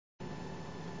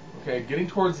Okay, getting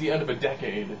towards the end of a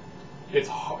decade, it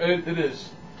is.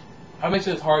 I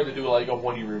mentioned it's hard to do like a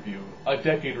 1 year review. A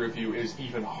decade review is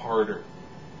even harder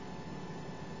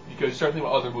because you start thinking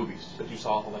about other movies that you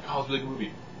saw. Like, oh, it's a big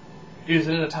movie. Is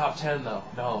it in the top 10 though?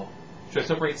 No. Should I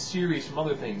separate series from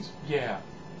other things? Yeah.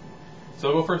 So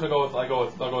I'll go first. I'll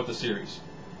go with the series.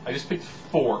 I just picked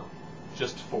 4,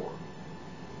 just 4,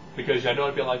 because I know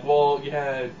I'd be like, well, you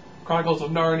had Chronicles of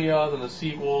Narnia, then the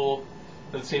sequel.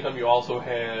 At the same time, you also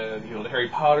had, the Harry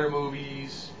Potter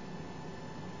movies.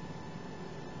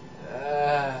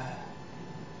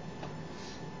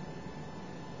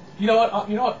 You know what?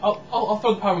 I'll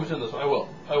throw the Power movies in this one. I will.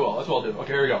 That's what I'll do.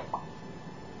 Okay, here we go.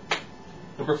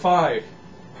 Number 5,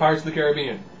 Pirates of the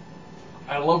Caribbean.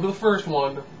 I loved the first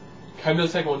one. Kind of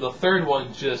the second one. The third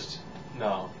one, just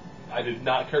no. I did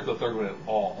not care for the third one at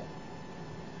all.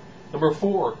 Number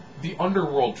 4, the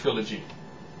Underworld trilogy.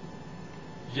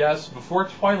 Yes, before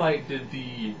Twilight did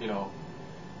the,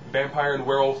 vampire and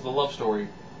werewolf, the love story,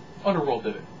 Underworld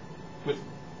did it. With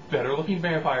better looking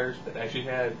vampires that actually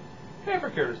had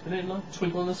favorite characters, but didn't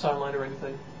twinkle in the sunlight or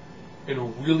anything.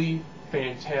 And really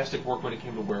fantastic work when it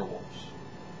came to werewolves.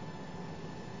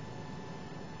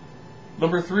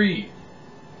 Number 3.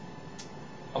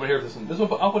 I'm going to hear this one.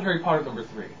 I'll put Harry Potter at number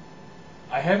 3.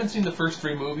 I haven't seen the first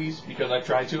 3 movies because I've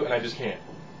tried to and I just can't.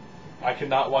 I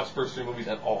cannot watch the first 3 movies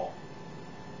at all.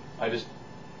 I just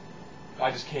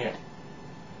can't.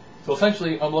 So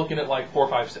essentially, I'm looking at like 4,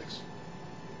 5, 6.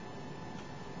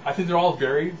 I think they're all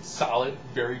very solid,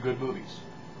 very good movies.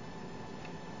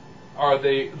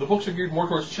 The books are geared more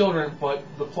towards children, but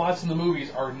the plots in the movies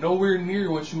are nowhere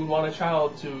near what you would want a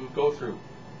child to go through.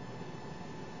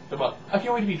 About, I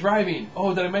can't wait to be driving.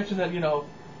 Oh, did I mention that,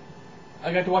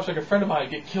 I got to watch like a friend of mine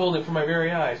get killed in front of my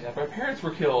very eyes after my parents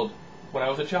were killed when I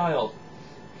was a child.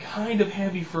 Kind of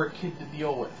heavy for a kid to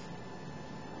deal with.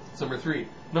 That's number 3.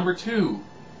 Number 2,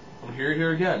 I'm going to hear it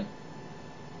here again.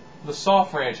 The Saw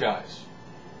franchise.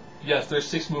 Yes, there's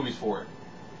 6 movies for it.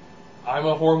 I'm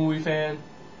a horror movie fan.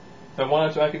 If I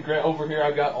wanted to, I could grant over here,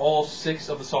 I've got all 6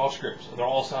 of the Saw scripts. They're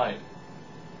all signed.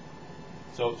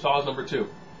 So, Saw is number 2.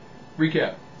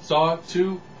 Recap. Saw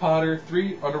 2, Potter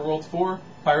 3, Underworld 4,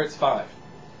 Pirates 5.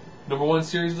 Number 1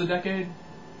 series of the decade?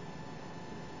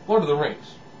 Lord of the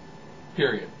Rings.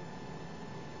 Period.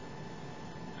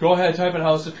 Go ahead, type in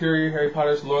how superior Harry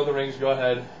Potter's Lord of the Rings, go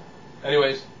ahead.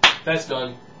 Anyways, that's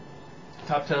done.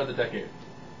 Top 10 of the decade.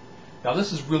 Now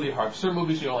this is really hard. Certain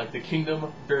movies, like The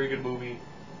Kingdom, very good movie.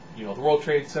 The World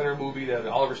Trade Center movie that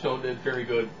Oliver Stone did, very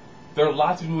good. There are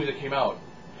lots of movies that came out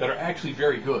that are actually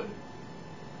very good.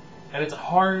 And it's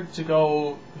hard to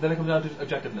go, then it comes down to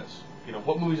objectiveness.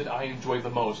 What movies did I enjoy the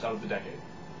most out of the decade?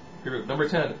 Here we go. Number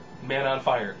 10, Man on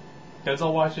Fire.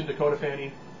 Denzel Washington, Dakota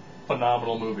Fanning,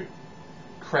 phenomenal movie.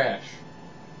 Crash.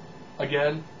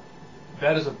 Again,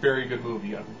 that is a very good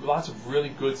movie. Lots of really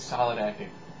good, solid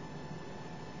acting.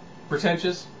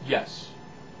 Pretentious? Yes.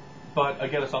 But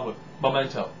again, it's not with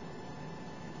Memento.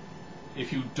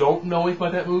 If you don't know anything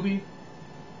about that movie,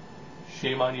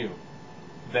 shame on you.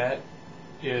 That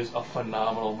is a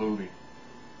phenomenal movie.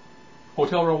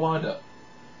 Hotel Rwanda.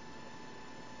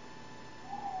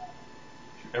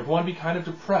 If you ever want to be kind of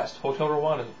depressed, Hotel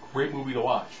Rwanda is a great movie to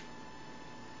watch.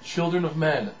 Children of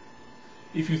Men.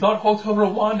 If you thought Hotel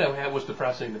Rwanda was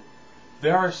depressing,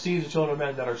 there are scenes of Children of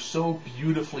Men that are so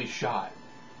beautifully shot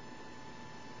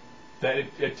that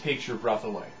it takes your breath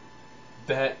away.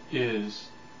 That is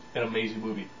an amazing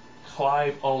movie.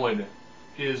 Clive Owen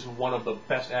is one of the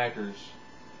best actors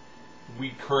we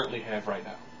currently have right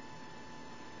now.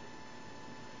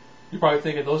 You're probably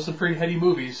thinking, those are some pretty heady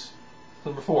movies.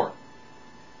 Number 4.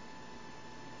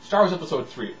 Star Wars Episode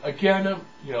 3. Again, I'm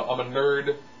a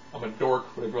nerd. I'm a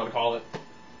dork, whatever you want to call it.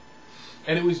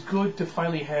 And it was good to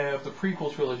finally have the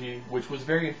prequel trilogy, which was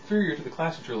very inferior to the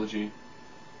classic trilogy.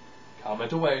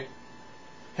 Comment away.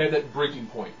 Had that breaking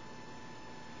point.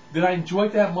 Did I enjoy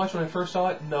it that much when I first saw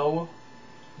it? No.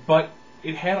 But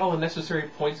it had all the necessary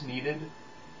points needed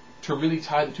to really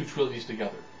tie the 2 trilogies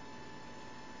together.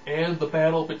 And the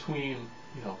battle between,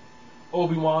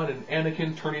 Obi-Wan and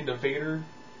Anakin turning to Vader,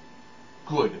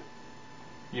 good.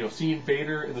 Seeing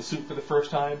Vader in the suit for the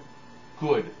first time,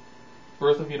 good.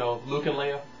 Birth of, Luke and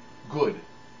Leia, good.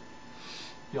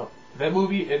 That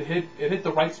movie, it hit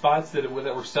the right spots that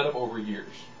were set up over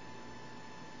years.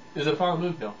 Is it a power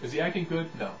move? No. Is the acting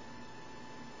good? No.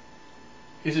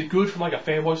 Is it good from like a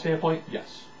fanboy standpoint?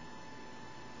 Yes.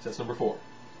 So that's number 4.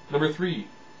 Number 3,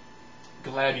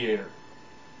 Gladiator.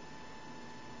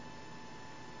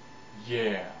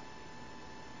 Yeah.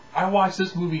 I watch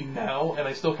this movie now and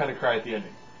I still kind of cry at the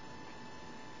ending.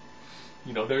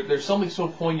 There's something so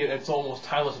poignant and so almost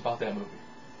timeless about that movie.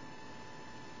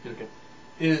 Okay.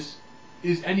 Is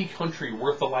any country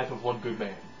worth the life of one good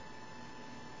man?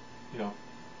 You know,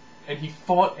 and he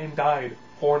fought and died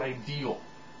for an ideal,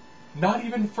 not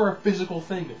even for a physical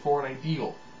thing, for an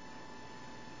ideal.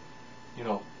 You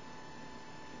know,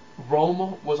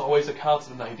 Rome was always a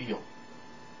constant ideal.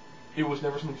 It was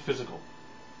never something physical.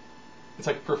 It's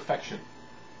like perfection.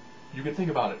 You can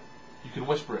think about it, you can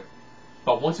whisper it,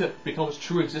 but once it becomes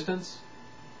true existence,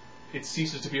 it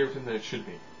ceases to be everything that it should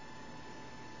be.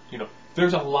 You know,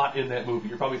 there's a lot in that movie.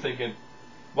 You're probably thinking,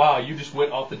 wow, you just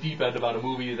went off the deep end about a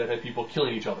movie that had people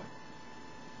killing each other.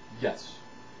 Yes,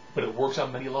 but it works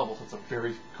on many levels. It's a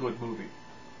very good movie.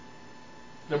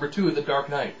 Number 2, The Dark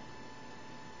Knight.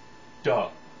 Duh.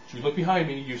 So you look behind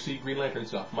me, you see Green Lantern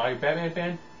stuff. Am I a Batman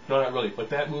fan? No, not really. But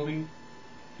that movie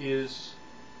is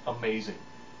amazing.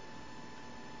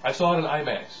 I saw it in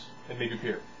IMAX at Navy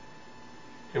Pier.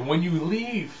 And when you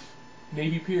leave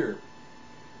Navy Pier,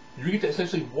 you get to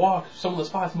essentially walk some of the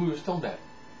spots the movie was filmed at.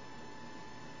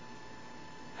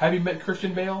 Have you met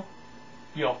Christian Bale?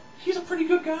 You know, he's a pretty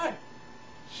good guy.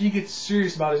 He gets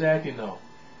serious about his acting, though.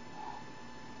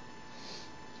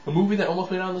 A movie that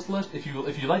almost made on this list, if you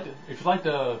liked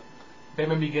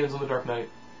Batman Begins and The Dark Knight,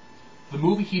 the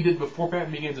movie he did before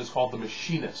Batman Begins is called The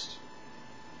Machinist.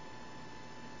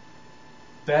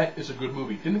 That is a good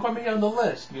movie. Didn't quite make it on the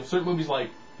list. You know, certain movies like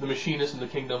The Machinist and The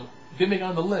Kingdom didn't make it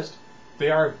on the list.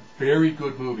 They are very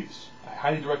good movies. I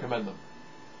highly recommend them.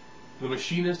 The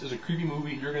Machinist is a creepy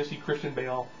movie. You're going to see Christian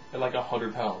Bale at like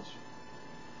 100 pounds.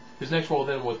 His next role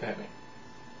then was Batman.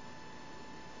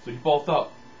 So he bulked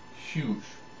up. Huge.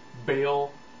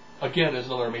 Bale, again, is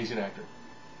another amazing actor.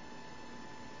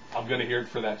 I'm going to hear it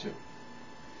for that too.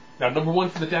 Now, number 1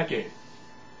 for the decade.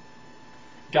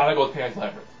 Gotta go with Pan's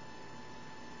Labyrinth.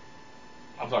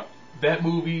 I'm sorry. That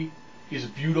movie is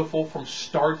beautiful from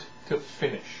start to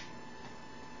finish.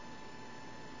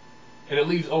 And it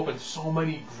leaves open so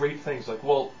many great things. Like,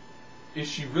 well, is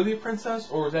she really a princess?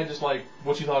 Or is that just like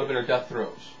what she thought of in her death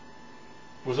throes?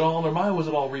 Was it all in her mind? Was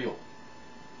it all real?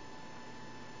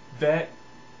 That,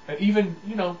 and even,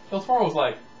 you know, Del Toro was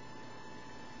like,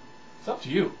 it's up to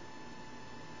you.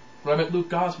 When I met Luke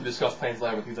Goss, we discussed Pan's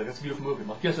Labyrinth. He's like, that's a beautiful movie. I'm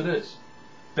like, yes, it is.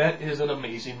 That is an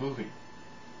amazing movie.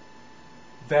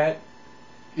 That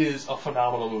is a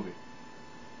phenomenal movie.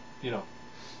 You know,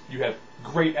 you have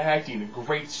great acting,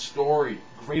 great story,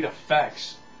 great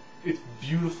effects. It's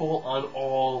beautiful on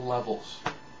all levels.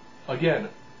 Again,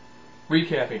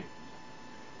 recapping.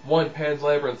 1, Pan's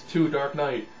Labyrinth. 2, Dark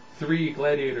Knight. 3,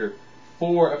 Gladiator.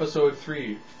 4, Episode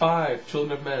 3. 5,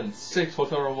 Children of Men. 6,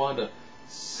 Hotel Rwanda.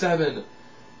 7,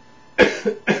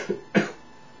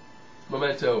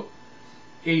 Memento.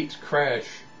 8, Crash.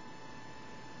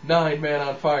 9, Man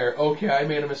on Fire. Okay, I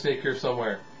made a mistake here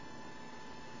somewhere.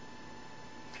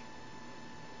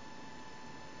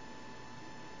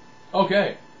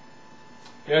 Okay.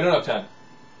 Yeah, I don't have 10.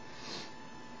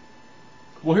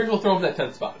 Well, here's what we'll throw in that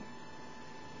 10th spot.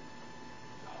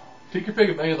 Take your pick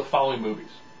of any of the following movies.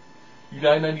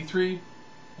 United 93,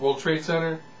 World Trade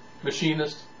Center,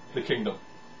 Machinist, The Kingdom.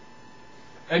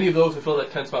 Any of those would fill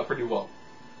that 10th spot pretty well.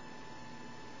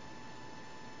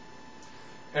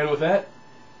 And with that,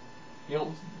 you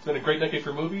know, it's been a great decade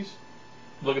for movies.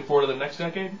 Looking forward to the next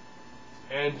decade.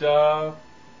 And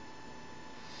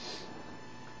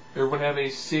everyone have a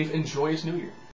safe and joyous New Year.